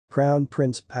Crown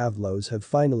Prince Pavlos have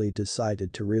finally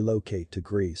decided to relocate to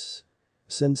Greece.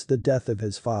 Since the death of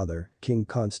his father, King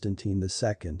Constantine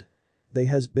II. There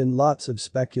has been lots of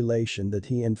speculation that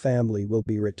he and family will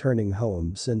be returning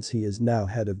home since he is now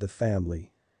head of the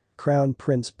family. Crown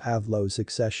Prince Pavlos'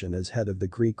 succession as head of the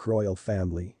Greek royal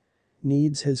family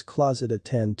needs his closet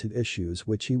attend to issues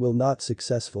which he will not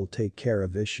successful take care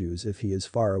of issues if he is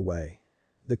far away.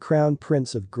 The Crown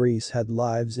Prince of Greece had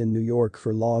lives in New York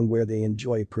for long where they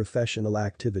enjoy professional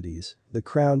activities. The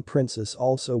Crown Princess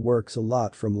also works a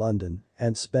lot from London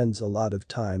and spends a lot of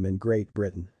time in Great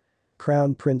Britain.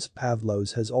 Crown Prince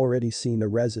Pavlos has already seen a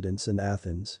residence in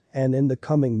Athens and in the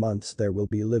coming months there will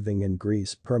be living in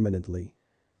Greece permanently.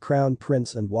 Crown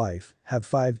Prince and wife have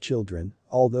 5 children,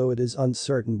 although it is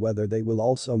uncertain whether they will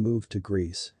also move to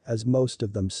Greece as most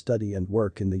of them study and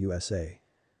work in the USA.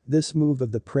 This move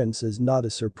of the prince is not a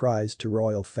surprise to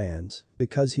royal fans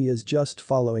because he is just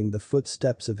following the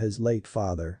footsteps of his late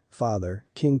father,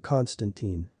 King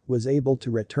Constantine, was able to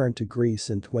return to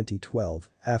Greece in 2012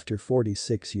 after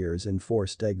 46 years in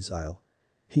forced exile.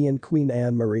 He and Queen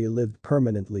Anne-Marie lived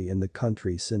permanently in the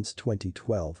country since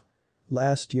 2012.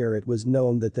 Last year it was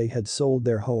known that they had sold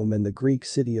their home in the Greek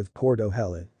city of Porto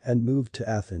Helle and moved to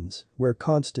Athens, where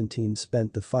Constantine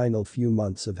spent the final few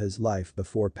months of his life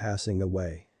before passing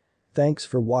away. Thanks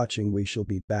for watching. We shall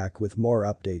be back with more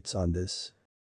updates on this.